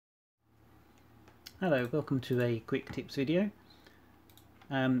Hello, welcome to a quick tips video.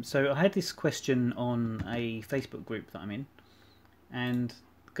 So I had this question on a Facebook group that I'm in, and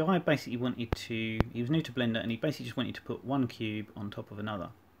the guy basically he was new to Blender and he basically just wanted to put one cube on top of another.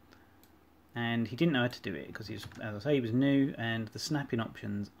 And he didn't know how to do it because as I say, he was new and the snapping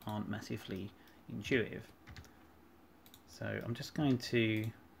options aren't massively intuitive. So I'm just going to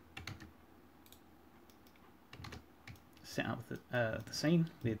set up the scene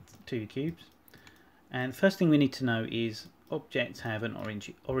with two cubes. And the first thing we need to know is objects have an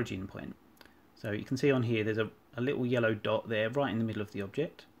origin point. So you can see on here there's a little yellow dot there right in the middle of the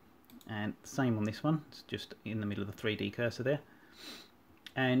object, and same on this one, it's just in the middle of the 3D cursor there.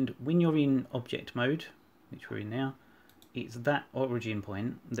 And when you're in object mode, which we're in now, it's that origin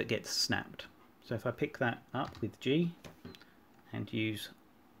point that gets snapped. So if I pick that up with G and use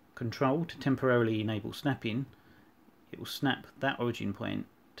Control to temporarily enable snapping, it will snap that origin point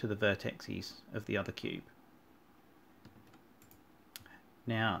to the vertexes of the other cube.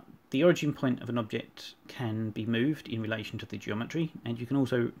 Now, the origin point of an object can be moved in relation to the geometry, and you can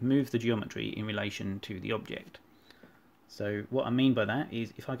also move the geometry in relation to the object. So what I mean by that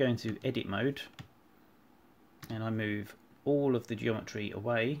is if I go into edit mode and I move all of the geometry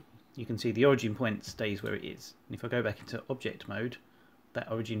away, you can see the origin point stays where it is. And if I go back into object mode,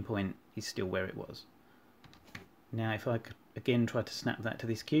 that origin point is still where it was. Now if I could again try to snap that to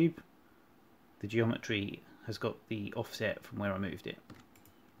this cube, the geometry has got the offset from where I moved it.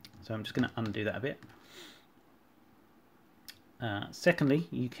 So I'm just going to undo that a bit. Secondly,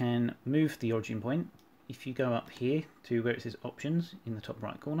 you can move the origin point if you go up here to where it says options in the top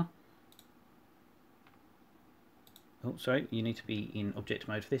right corner. Oh, sorry, you need to be in object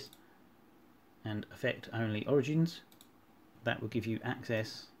mode for this. And affect only origins. That will give you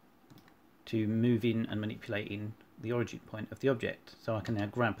access to moving and manipulating the origin point of the object. So I can now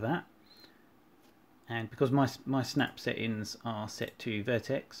grab that, and because my snap settings are set to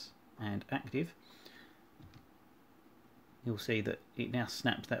Vertex and Active, you'll see that it now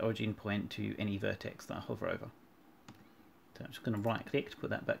snaps that origin point to any vertex that I hover over. So I'm just going to right click to put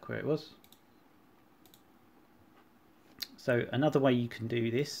that back where it was. So another way you can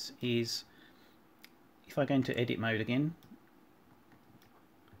do this is if I go into edit mode again,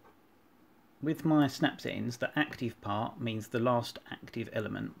 with my snap settings, the active part means the last active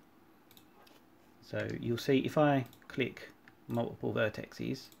element. So you'll see if I click multiple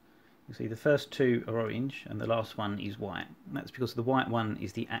vertexes, you'll see the first two are orange and the last one is white. And that's because the white one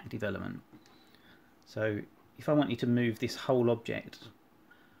is the active element. So if I want you to move this whole object,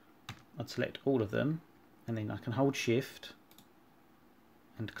 I'd select all of them and then I can hold shift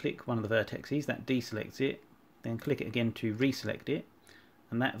and click one of the vertexes, that deselects it, then click it again to reselect it,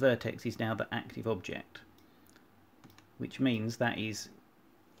 and that vertex is now the active object, which means that is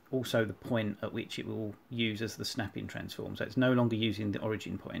also the point at which it will use as the snapping transform. So it's no longer using the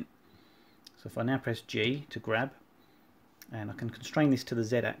origin point. So if I now press G to grab, and I can constrain this to the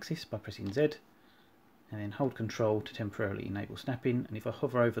Z axis by pressing Z, and then hold Control to temporarily enable snapping, and if I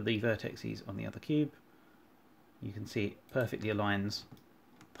hover over the vertexes on the other cube, you can see it perfectly aligns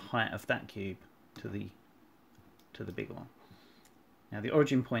the height of that cube to the bigger one. Now the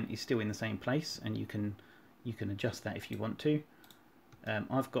origin point is still in the same place, and you can adjust that if you want to.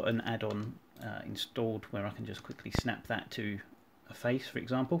 I've got an add-on installed where I can just quickly snap that to a face, for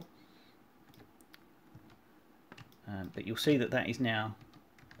example. But you'll see that that is now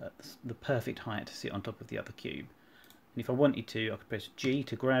the perfect height to sit on top of the other cube. And if I wanted to, I could press G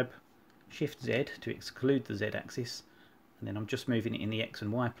to grab, Shift Z to exclude the Z axis, and then I'm just moving it in the X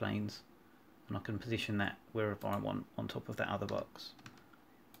and Y planes, and I can position that wherever I want on top of that other box.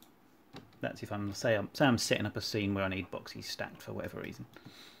 That's if I'm setting up a scene where I need boxes stacked for whatever reason.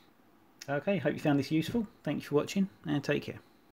 Okay, hope you found this useful. Thank you for watching and take care.